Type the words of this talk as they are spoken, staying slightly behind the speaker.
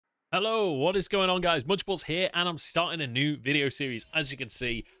Hello, what is going on, guys? Munchables here, and I'm starting a new video series. As you can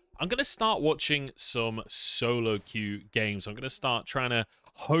see, I'm going to start watching some solo queue games. I'm going to start trying to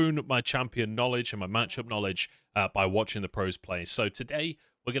hone my champion knowledge and my matchup knowledge by watching the pros play. So today,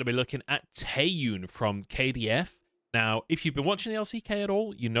 we're going to be looking at Taeyoon from KDF. Now, if you've been watching the LCK at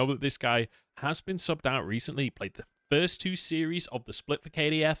all, you know that this guy has been subbed out recently. He played the first two series of the split for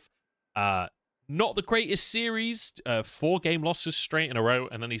KDF. Not the greatest series, 4 game losses straight in a row,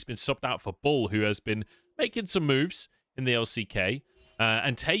 and then he's been subbed out for Bull, who has been making some moves in the LCK.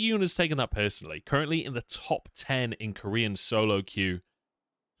 And Taeyoon has taken that personally, currently in the top 10 in Korean solo queue.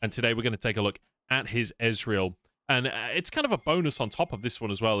 And today we're going to take a look at his Ezreal. And it's kind of a bonus on top of this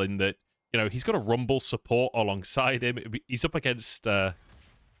one as well, in that, you know, he's got a Rumble support alongside him. He's up against a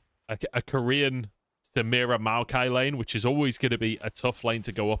Korean Samira Maokai lane, which is always going to be a tough lane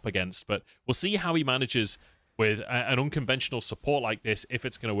to go up against. But we'll see how he manages with an unconventional support like this, if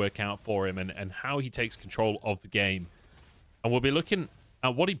it's going to work out for him, and how he takes control of the game. And we'll be looking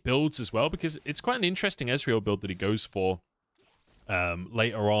at what he builds as well, because it's quite an interesting Ezreal build that he goes for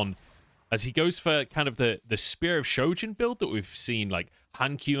later on, as he goes for kind of the Spear of Shojin build that we've seen like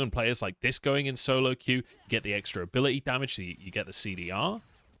Hankyu and players like this going in solo queue. You get the extra ability damage, so you get the CDR.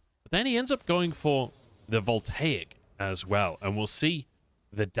 But then he ends up going for the Voltaic as well, and we'll see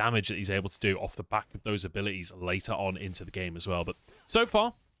the damage that he's able to do off the back of those abilities later on into the game as well. But so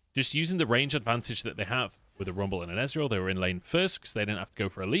far, just using the range advantage that they have with a Rumble and an Ezreal. They were in lane first because they didn't have to go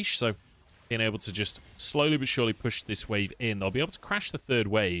for a leash, so being able to just slowly but surely push this wave in. They'll be able to crash the third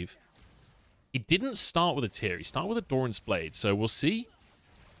wave. He didn't start with a tier, he started with a Doran's Blade, so we'll see.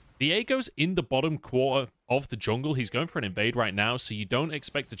 Diego's in the bottom quarter of the jungle. He's going for an invade right now, so you don't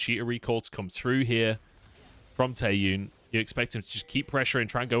expect a cheater recall to come through here from Taeyoon. You expect him to just keep pressuring,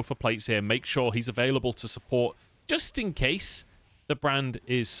 try and go for plates here, make sure he's available to support just in case the Brand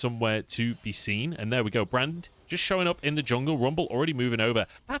is somewhere to be seen. And there we go, Brand just showing up in the jungle, Rumble already moving over.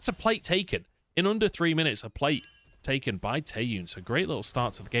 That's a plate taken in under 3 minutes, a plate taken by Taeyoon. So great little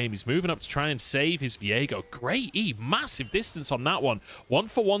start to the game. He's moving up to try and save his Viego. Great E, massive distance on that one. 1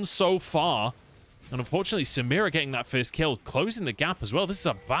 for 1 so far. And unfortunately, Samira getting that first kill, closing the gap as well. This is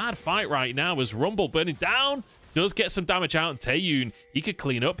a bad fight right now as Rumble burning down. Does get some damage out, and Taeyoon, he could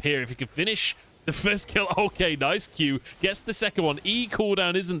clean up here if he could finish the first kill. Okay, nice Q. Gets the second one. E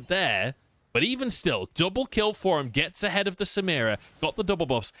cooldown isn't there. But even still, double kill for him. Gets ahead of the Samira. Got the double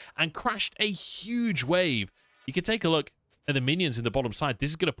buffs and crashed a huge wave. You can take a look at the minions in the bottom side. This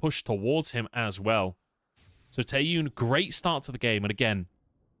is going to push towards him as well. So Taeyoon, great start to the game. And again,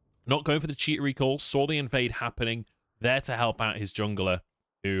 not going for the cheat recall. Saw the invade happening. There to help out his jungler,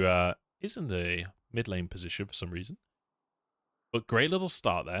 who is in the mid lane position for some reason. But great little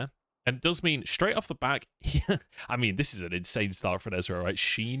start there. And it does mean straight off the back, I mean, this is an insane start for an Ezreal, right?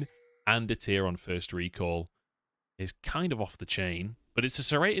 Sheen and a tier on first recall is kind of off the chain. But it's a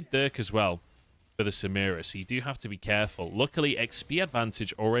serrated Dirk as well for the Samira, so you do have to be careful. Luckily, XP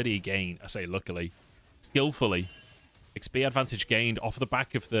advantage already gained. I say luckily. Skillfully. XP advantage gained off the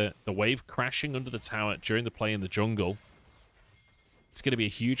back of the wave crashing under the tower during the play in the jungle. It's going to be a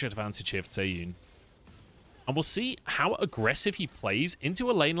huge advantage here for Taeyoon. And we'll see how aggressive he plays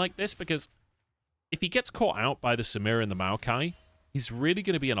into a lane like this, because if he gets caught out by the Samira and the Maokai, he's really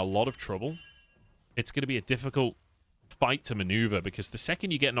going to be in a lot of trouble. It's going to be a difficult fight to maneuver, because the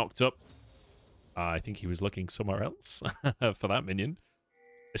second you get knocked up, I think he was looking somewhere else for that minion.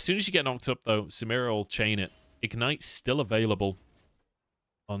 As soon as you get knocked up, though, Samira will chain it. Ignite's still available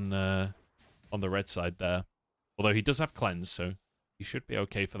on the red side there. Although he does have cleanse, so he should be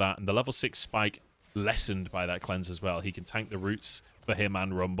okay for that. And the level 6 spike lessened by that cleanse as well. He can tank the roots for him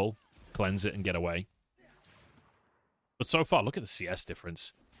and Rumble, cleanse it and get away. But so far, look at the CS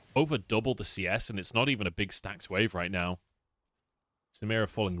difference. Over double the CS, and it's not even a big stacks wave right now. Samira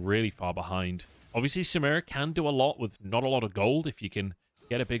falling really far behind. Obviously, Samira can do a lot with not a lot of gold if you can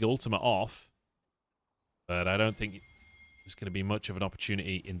get a big ultimate off. But I don't think there's going to be much of an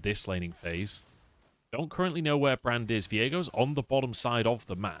opportunity in this laning phase. Don't currently know where Brand is. Viego's on the bottom side of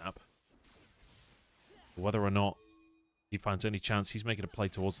the map. Whether or not he finds any chance, he's making a play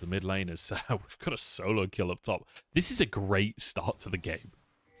towards the mid lane as we've got a solo kill up top. This is a great start to the game,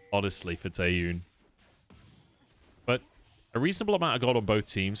 honestly, for Taeyoon. But a reasonable amount of gold on both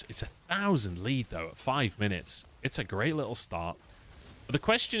teams. It's 1,000 lead, though, at 5 minutes. It's a great little start. But the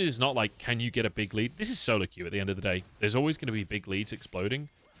question is not like, can you get a big lead? This is solo queue at the end of the day. There's always going to be big leads exploding.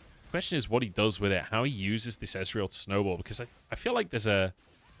 The question is what he does with it, how he uses this Ezreal to snowball. Because I feel like there's a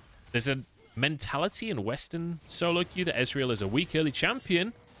mentality in Western solo queue that Ezreal is a weak early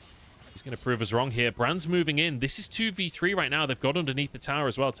champion. He's going to prove us wrong here. Brand's moving in. This is 2v3 right now. They've got underneath the tower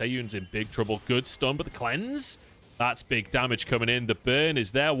as well. Taeyoon's in big trouble. Good stun, but the cleanse. That's big damage coming in. The burn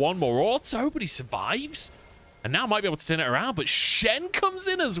is there. One more auto, but he survives. And now might be able to turn it around, but Shen comes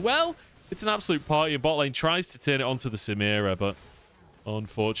in as well. It's an absolute party. Bot lane tries to turn it onto the Samira, but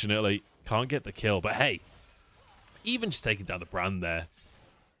unfortunately can't get the kill. But hey, even just taking down the Brand there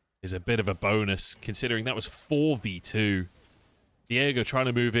is a bit of a bonus, considering that was 4v2. Diego trying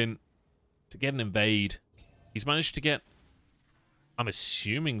to move in to get an invade. He's managed to get, I'm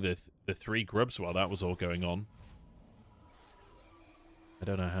assuming, the 3 grubs while that was all going on. I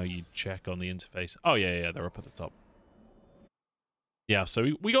don't know how you check on the interface. Oh, yeah, they're up at the top. Yeah, so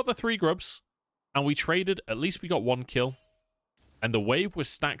we got the 3 grubs, and we traded. At least we got 1 kill. And the wave was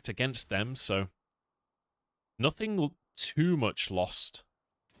stacked against them, so nothing too much lost,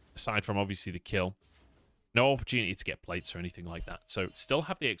 aside from, obviously, the kill. No opportunity to get plates or anything like that. So still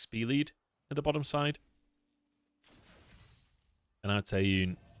have the XP lead at the bottom side. And now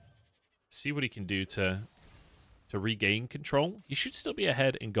Taeyoon, see what he can do to regain control. He should still be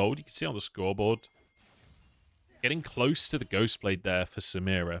ahead in gold. You can see on the scoreboard. Getting close to the Ghostblade there for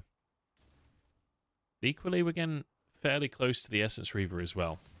Samira. Equally, we're getting fairly close to the Essence Reaver as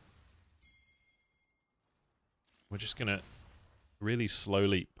well. We're just going to really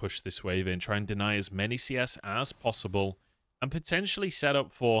slowly push this wave in. Try and deny as many CS as possible. And potentially set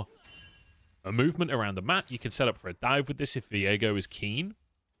up for a movement around the map. You can set up for a dive with this if Viego is keen.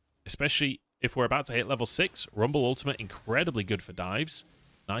 Especially if we're about to hit level 6, Rumble Ultimate, incredibly good for dives.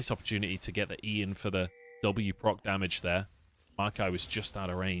 Nice opportunity to get the E in for the W proc damage there. Maokai was just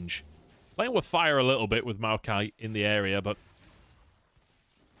out of range. Playing with fire a little bit with Maokai in the area, but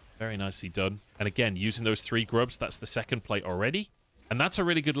very nicely done. And again, using those 3 grubs, that's the 2nd plate already. And that's a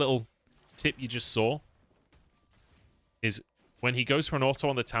really good little tip you just saw. Is when he goes for an auto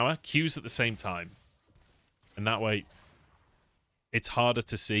on the tower, Q's at the same time. And that way, it's harder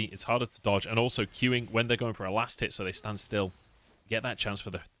to see, it's harder to dodge, and also queuing when they're going for a last hit so they stand still. Get that chance for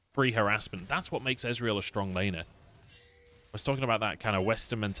the free harassment. That's what makes Ezreal a strong laner. I was talking about that kind of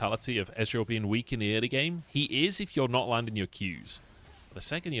Western mentality of Ezreal being weak in the early game. He is if you're not landing your Qs. But the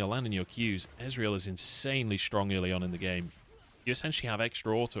second you're landing your Qs, Ezreal is insanely strong early on in the game. You essentially have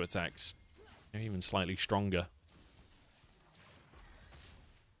extra auto attacks. They're even slightly stronger.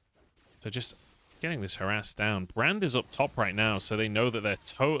 So just getting this harass down. Brand is up top right now, so they know that they're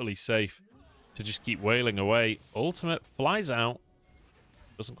totally safe to just keep wailing away. Ultimate flies out.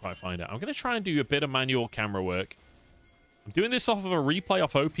 Doesn't quite find it. I'm going to try and do a bit of manual camera work. I'm doing this off of a replay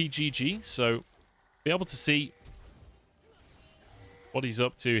off OPGG, so be able to see what he's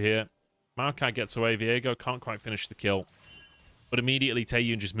up to here. Maokai gets away. Viego can't quite finish the kill. But immediately,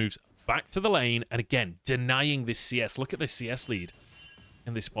 Taeyoon just moves back to the lane. And again, denying this CS. Look at this CS lead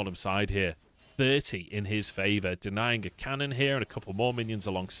in this bottom side here. 30 in his favor. Denying a cannon here and a couple more minions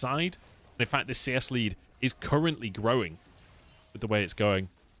alongside. And in fact, this CS lead is currently growing with the way it's going.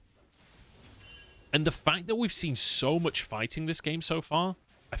 And the fact that we've seen so much fighting this game so far,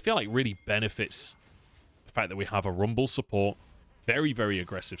 I feel like really benefits the fact that we have a Rumble support. Very, very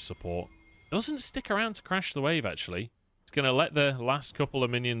aggressive support. Doesn't stick around to crash the wave, actually. It's going to let the last couple of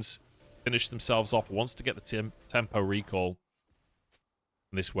minions finish themselves off. Wants to get the tempo recall.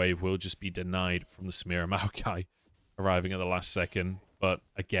 And this wave will just be denied from the Samira. Maokai arriving at the last second. But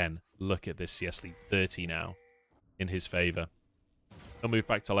again, look at this CS lead. 30 now in his favor. He'll move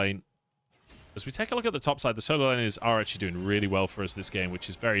back to lane. As we take a look at the top side, the solo laners are actually doing really well for us this game, which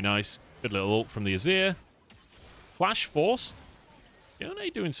is very nice. Good little ult from the Azir. Flash forced.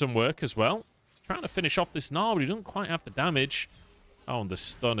 Yone doing some work as well. Trying to finish off this Gnar, but he doesn't quite have the damage. Oh, and the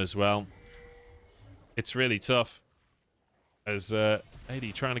stun as well. It's really tough. As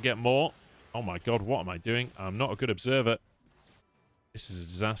AD trying to get more. Oh my god, what am I doing? I'm not a good observer. This is a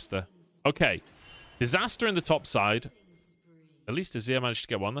disaster. Okay. Disaster in the top side. At least Azir managed to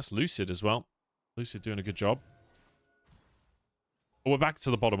get one. That's Lucid as well. Lucid doing a good job. But we're back to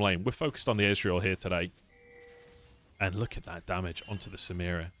the bottom lane. We're focused on the Ezreal here today. And look at that damage onto the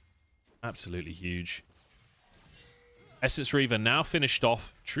Samira. Absolutely huge. Essence Reaver now finished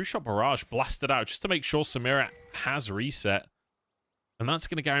off. True Shot Barrage blasted out just to make sure Samira has reset. And that's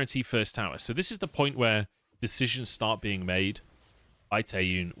going to guarantee first tower. So this is the point where decisions start being made by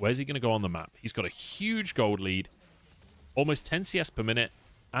Taeyoon. Where's he going to go on the map? He's got a huge gold lead. Almost 10 CS per minute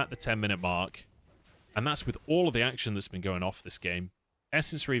at the 10-minute mark. And that's with all of the action that's been going off this game.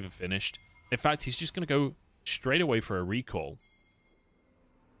 Essence Reaver finished. In fact, he's just going to go straight away for a recall.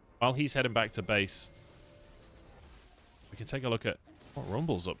 While he's heading back to base, we can take a look at what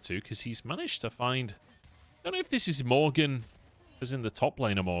Rumble's up to, because he's managed to find... I don't know if this is Morgan, as in the top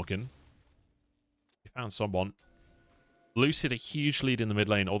laner Morgan. found someone. Lucid a huge lead in the mid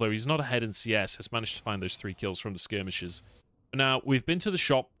lane, although he's not ahead in CS, has managed to find those 3 kills from the skirmishes. But now, we've been to the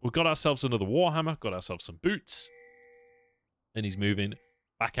shop, we've got ourselves another Warhammer, got ourselves some boots, and he's moving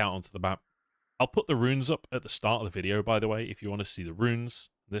back out onto the map. I'll put the runes up at the start of the video, by the way, if you want to see the runes,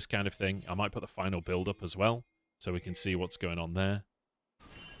 this kind of thing. I might put the final build up as well, so we can see what's going on there.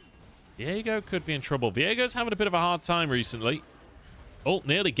 Viego could be in trouble. Viego's having a bit of a hard time recently. Oh,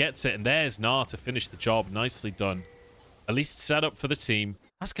 nearly gets it, and there's Gnar to finish the job. Nicely done. At least set up for the team.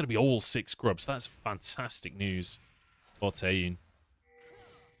 That's going to be all 6 grubs. That's fantastic news for Taeyoon.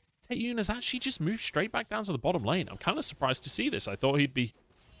 Taeyoon has actually just moved straight back down to the bottom lane. I'm kind of surprised to see this. I thought he'd be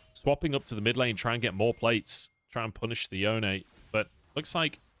swapping up to the mid lane, try and get more plates, try and punish the Yone. But looks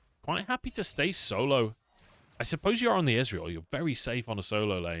like quite happy to stay solo. I suppose you're on the Ezreal. You're very safe on a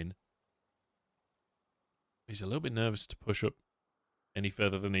solo lane. He's a little bit nervous to push up any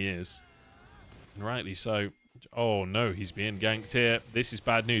further than he is. And rightly so. Oh no, he's being ganked here. This is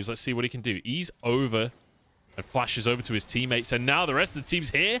bad news. Let's see what he can do. He's over and flashes over to his teammates. And now the rest of the team's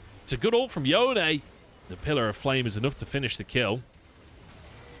here. It's a good ult from Yone. The Pillar of Flame is enough to finish the kill.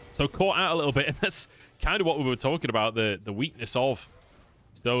 So caught out a little bit. And that's kind of what we were talking about. The weakness of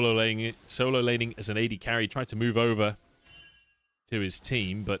solo laning as an AD carry. Tried to move over to his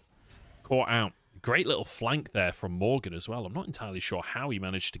team, but caught out. Great little flank there from Morgan as well. I'm not entirely sure how he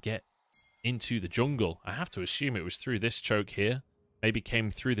managed to get into the jungle. I have to assume it was through this choke here. Maybe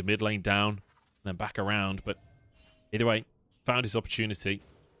came through the mid lane down and then back around. But either way, found his opportunity.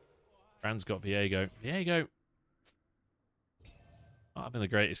 Brand's got Viego. Viego not having the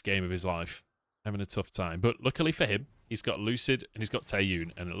greatest game of his life. Having a tough time. But luckily for him, he's got Lucid and he's got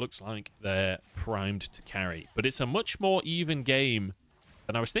Taeyoon. And it looks like they're primed to carry. But it's a much more even game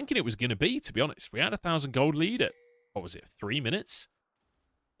than I was thinking it was going to be, to be honest. We had 1,000 gold lead at, what was it, 3 minutes?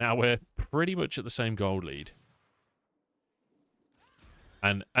 Now we're pretty much at the same gold lead.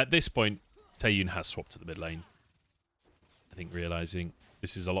 And at this point, Taeyoon has swapped to the mid lane. I think realizing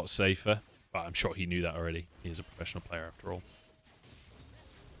this is a lot safer. But I'm sure he knew that already. He is a professional player after all.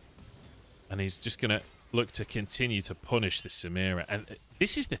 And he's just going to look to continue to punish this Samira. And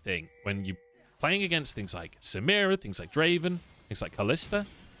this is the thing. When you're playing against things like Samira, things like Draven, things like Kalista,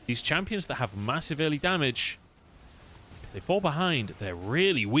 these champions that have massive early damage, if they fall behind, they're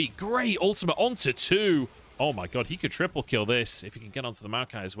really weak. Great ultimate onto 2. Oh my god, he could triple kill this if he can get onto the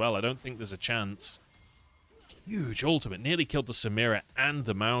Maokai as well. I don't think there's a chance. Huge ultimate. Nearly killed the Samira and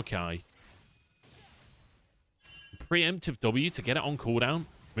the Maokai. Preemptive W to get it on cooldown.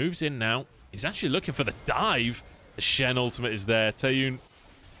 Moves in now. He's actually looking for the dive. The Shen ultimate is there. Taeyoon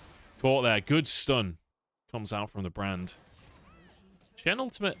caught there. Good stun. Comes out from the Brand. Shen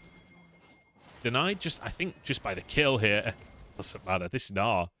ultimate denied, I think, just by the kill here. Doesn't matter. This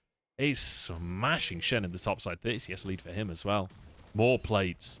Gnar is smashing Shen in the top side. 30 CS lead for him as well. More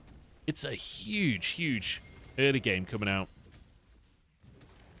plates. It's a huge, huge early game coming out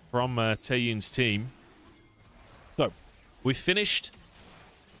from Taeyoon's team. So, we've finished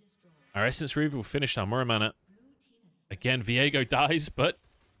our Essence Reaver. We've finished our Muramana. Again, Viego dies, but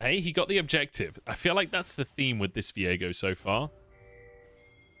hey, he got the objective. I feel like that's the theme with this Viego so far.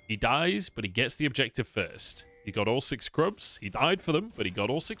 He dies, but he gets the objective first. He got all 6 scrubs. He died for them, but he got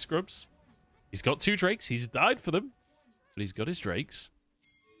all 6 scrubs. He's got 2 drakes. He's died for them, but he's got his drakes.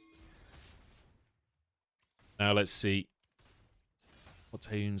 Now let's see what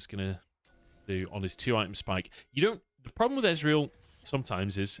Taeyoon's going to do on his 2-item spike. The problem with Ezreal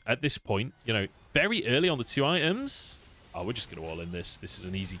sometimes is, at this point, you know, very early on the 2 items, oh, we're just going to all in this. This is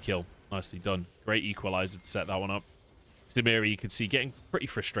an easy kill. Nicely done. Great equalizer to set that one up. Samira, you can see, getting pretty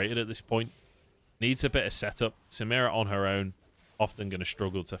frustrated at this point. Needs a bit of setup. Samira on her own, often going to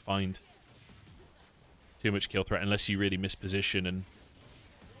struggle to find too much kill threat unless you really miss position and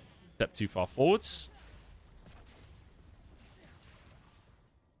step too far forwards.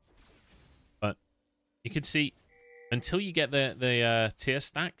 But you can see, until you get the tier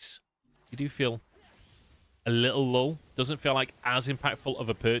stacks, you do feel a little lull. Doesn't feel like as impactful of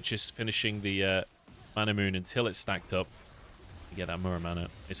a purchase finishing the Mana Moon until it's stacked up. You get that Muramana.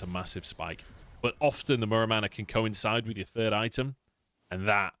 It's a massive spike. But often the Muramana can coincide with your 3rd item. And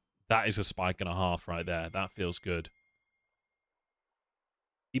that is a spike and a half right there. That feels good.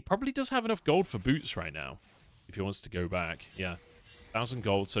 He probably does have enough gold for boots right now. If he wants to go back. Yeah. 1,000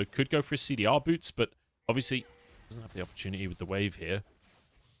 gold. So could go for his CDR boots. But obviously doesn't have the opportunity with the wave here.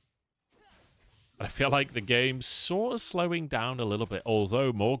 But I feel like the game's sort of slowing down a little bit.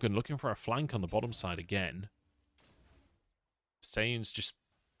 Although Morgan looking for a flank on the bottom side again. Taeyoon's just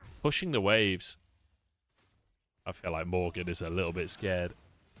pushing the waves. I feel like Morgan is a little bit scared.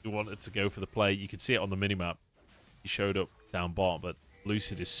 wanted to go for the play. You could see it on the minimap. He showed up down bottom, but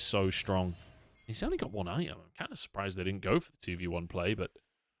Lucid is so strong. He's only got one item. I'm kind of surprised they didn't go for the 2v1 play, but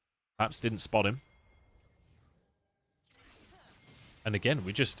perhaps didn't spot him. And again,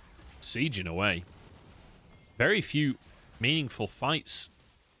 we're just sieging away. Very few meaningful fights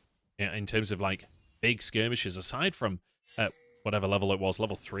in terms of like big skirmishes, aside from whatever level it was,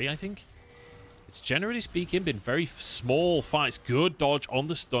 level 3, I think. It's generally speaking been very small fights. Good dodge on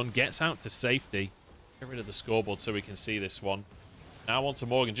the stun, gets out to safety. Get rid of the scoreboard so we can see this one. Now on to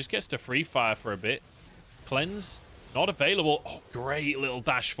Morgan, just gets to free fire for a bit. Cleanse, not available. Oh, great little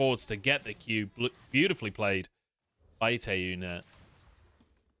dash forwards to get the Q. Beautifully played by Taeyoon there.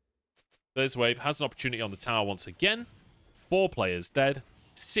 First wave has an opportunity on the tower once again. 4 players dead.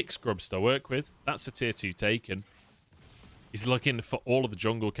 6 grubs to work with. That's a tier 2 taken. He's looking for all of the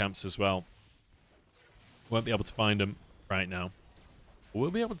jungle camps as well. Won't be able to find them right now. But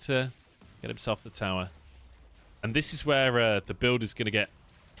we'll be able to get himself the tower. And this is where the build is going to get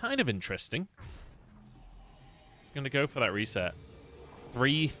kind of interesting. It's going to go for that reset.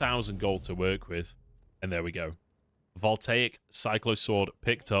 3,000 gold to work with. And there we go. Voltaic Cyclo Sword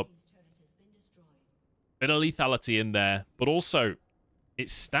picked up. Bit of lethality in there, but also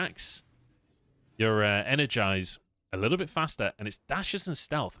it stacks your energize a little bit faster, and it's dashes and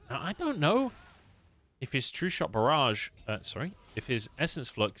stealth. Now, I don't know if his True Shot Barrage, if his Essence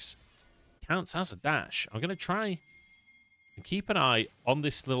Flux counts as a dash. I'm going to try and keep an eye on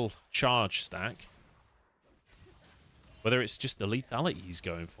this little charge stack, whether it's just the lethality he's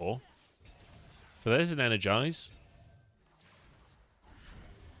going for. So there's an energize.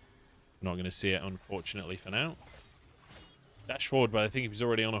 Not going to see it, unfortunately, for now. Dash forward, but I think he's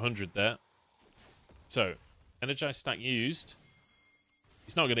already on 100 there. So, energize stack used.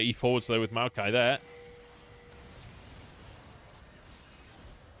 He's not going to E forwards, though, with Maokai there.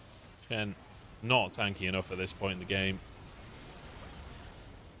 Shen, not tanky enough at this point in the game.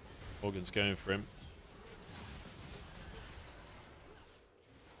 Morgan's going for him.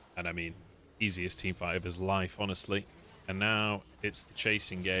 And, I mean, easiest teamfight of his life, honestly. And now it's the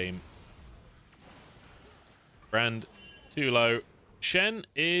chasing game. Brand, too low. Shen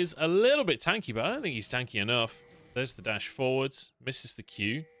is a little bit tanky, but I don't think he's tanky enough. There's the dash forwards. Misses the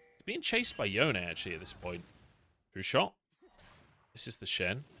Q. He's being chased by Yone, actually, at this point. True shot. This is the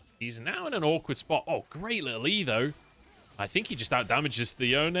Shen. He's now in an awkward spot. Oh, great little E, though. I think he just outdamages the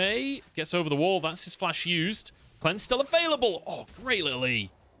Yone. Gets over the wall. That's his flash used. Cleanse still available. Oh, great little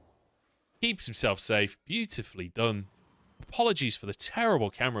E. Keeps himself safe. Beautifully done. Apologies for the terrible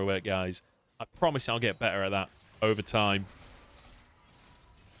camera work, guys. I promise I'll get better at that over time.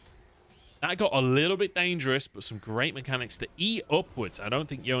 That got a little bit dangerous, but some great mechanics to E upwards. I don't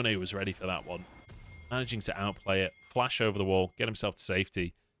think Yone was ready for that one. Managing to outplay it. Flash over the wall. Get himself to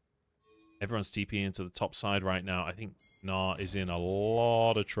safety. Everyone's TPing into the top side right now. I think Nah is in a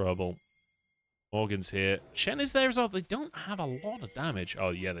lot of trouble. Morgan's here. Shen is there as well. They don't have a lot of damage. Oh,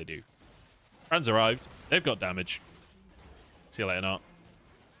 yeah, they do. Friends arrived. They've got damage. See you later, Nah.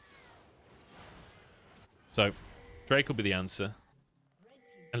 So, Drake will be the answer.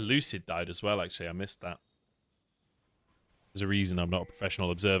 And Lucid died as well, actually. I missed that. There's a reason I'm not a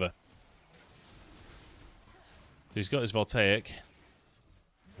professional observer. So he's got his Voltaic.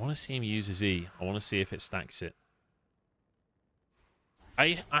 I want to see him use his E. I want to see if it stacks it.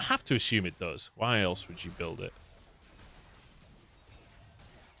 I have to assume it does. Why else would you build it?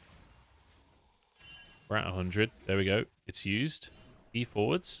 We're at 100. There we go. It's used. E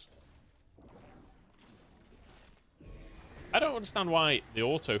forwards. I don't understand why the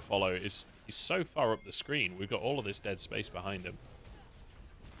auto follow is so far up the screen. We've got all of this dead space behind him.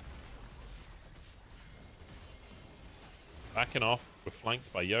 Backing off. We're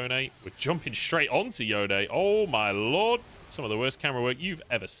flanked by Yone. We're jumping straight onto Yone. Oh my lord. Some of the worst camera work you've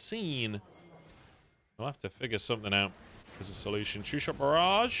ever seen. We'll have to figure something out as a solution. True Shot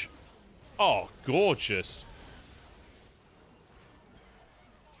Barrage. Oh, gorgeous.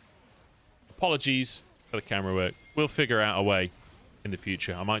 Apologies for the camera work. We'll figure out a way in the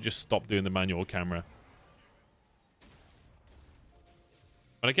future. I might just stop doing the manual camera.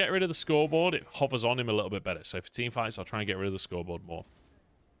 When I get rid of the scoreboard, it hovers on him a little bit better. So for team fights, I'll try and get rid of the scoreboard more.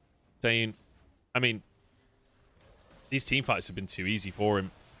 Saying, I mean, these team fights have been too easy for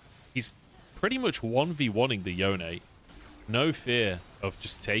him. He's pretty much 1v1ing the Yone. No fear of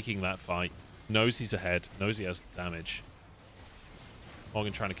just taking that fight. Knows he's ahead. Knows he has the damage.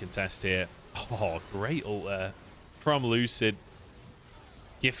 Morgan trying to contest here. Oh, great ult there. From Lucid.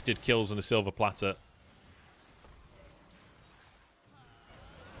 Gifted kills on a silver platter.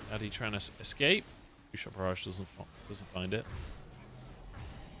 Addy trying to escape. True Shot Barrage doesn't find it.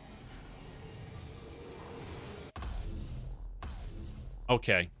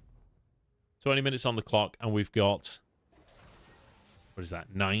 Okay. 20 minutes on the clock, and we've got... What is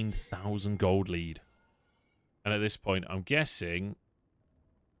that? 9,000 gold lead. And at this point, I'm guessing...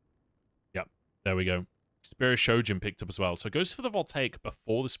 Yep, there we go. Spirit Shojin picked up as well. So it goes for the Voltaic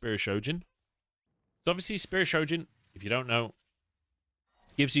before the Spirit Shojin. So obviously, Spirit Shojin, if you don't know,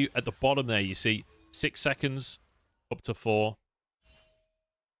 gives you, at the bottom there, you see 6 seconds up to 4.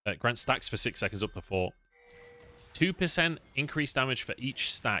 Grant stacks for 6 seconds up to 4. 2% increased damage for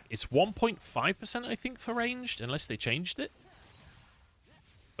each stack. It's 1.5%, I think, for ranged, unless they changed it.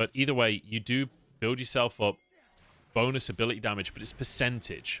 But either way, you do build yourself up bonus ability damage, but it's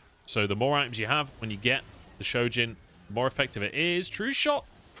percentage. So the more items you have when you get the Shojin, the more effective it is. True shot.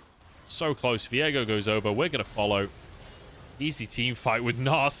 So close. Viego goes over. We're going to follow. Easy team fight with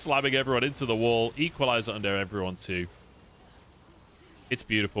Nas slamming everyone into the wall. Equalizer under everyone too. It's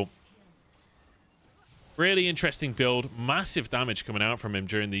beautiful. Really interesting build. Massive damage coming out from him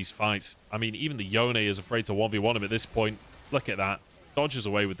during these fights. I mean, even the Yone is afraid to 1v1 him at this point. Look at that. Dodges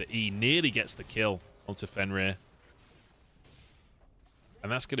away with the E. Nearly gets the kill onto Fenrir.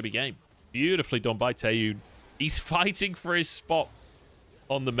 And that's going to be game. Beautifully done by Taeyoon. He's fighting for his spot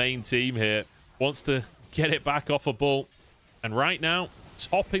on the main team here. Wants to get it back off a bull. And right now,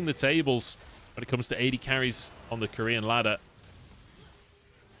 topping the tables when it comes to 80 carries on the Korean ladder.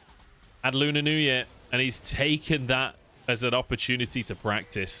 At Lunar New Year. And he's taken that as an opportunity to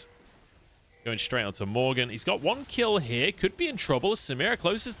practice. Going straight onto Morgan. He's got 1 kill here. Could be in trouble as Samira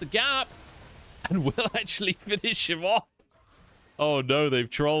closes the gap. And will actually finish him off. Oh no, they've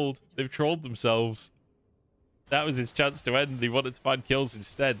trolled. They've trolled themselves. That was his chance to end. He wanted to find kills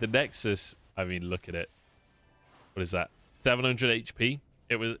instead. The Nexus. I mean, look at it. What is that? 700 HP.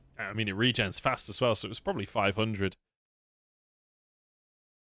 It was, I mean, it regens fast as well, so it was probably 500.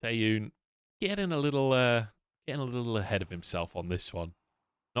 Taeyoon getting a little ahead of himself on this one.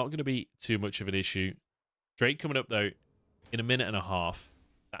 Not going to be too much of an issue. Drake coming up though in a minute and a half.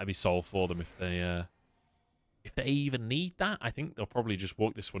 That'd be solved for them if they even need that. I think they'll probably just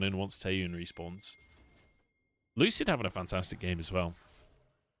walk this one in once Taeyoon respawns. Lucid having a fantastic game as well.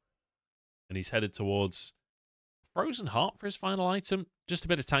 And he's headed towards Frozen Heart for his final item. Just a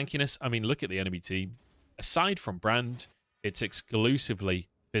bit of tankiness. I mean, look at the enemy team. Aside from Brand, it's exclusively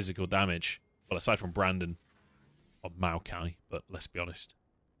physical damage. Well, aside from Brandon or Maokai, but let's be honest,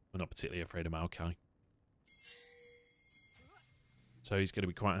 we're not particularly afraid of Maokai. So he's going to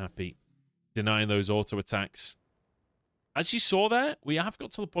be quite happy denying those auto attacks. As you saw there, we have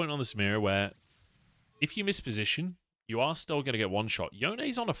got to the point on this mirror where if you miss position, you are still going to get one shot.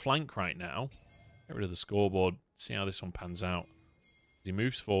 Yone's on a flank right now. Get rid of the scoreboard. See how this one pans out. As he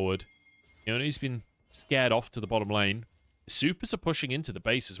moves forward. Yone's been scared off to the bottom lane. Supers are pushing into the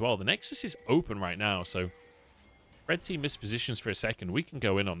base as well. The Nexus is open right now, so red team missed positions for a second. We can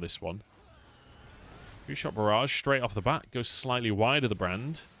go in on this one. Two-shot barrage straight off the bat. Goes slightly wide of the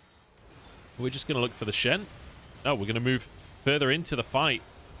Brand. We're just going to look for the Shen. No, we're going to move further into the fight.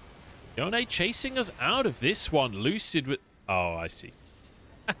 Yone chasing us out of this one. Lucid with... Oh, I see.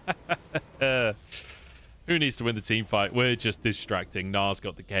 Who needs to win the team fight? We're just distracting. Nas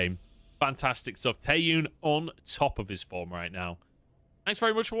got the game. Fantastic stuff. Taeyoon on top of his form right now. Thanks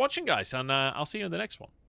very much for watching, guys, and I'll see you in the next one.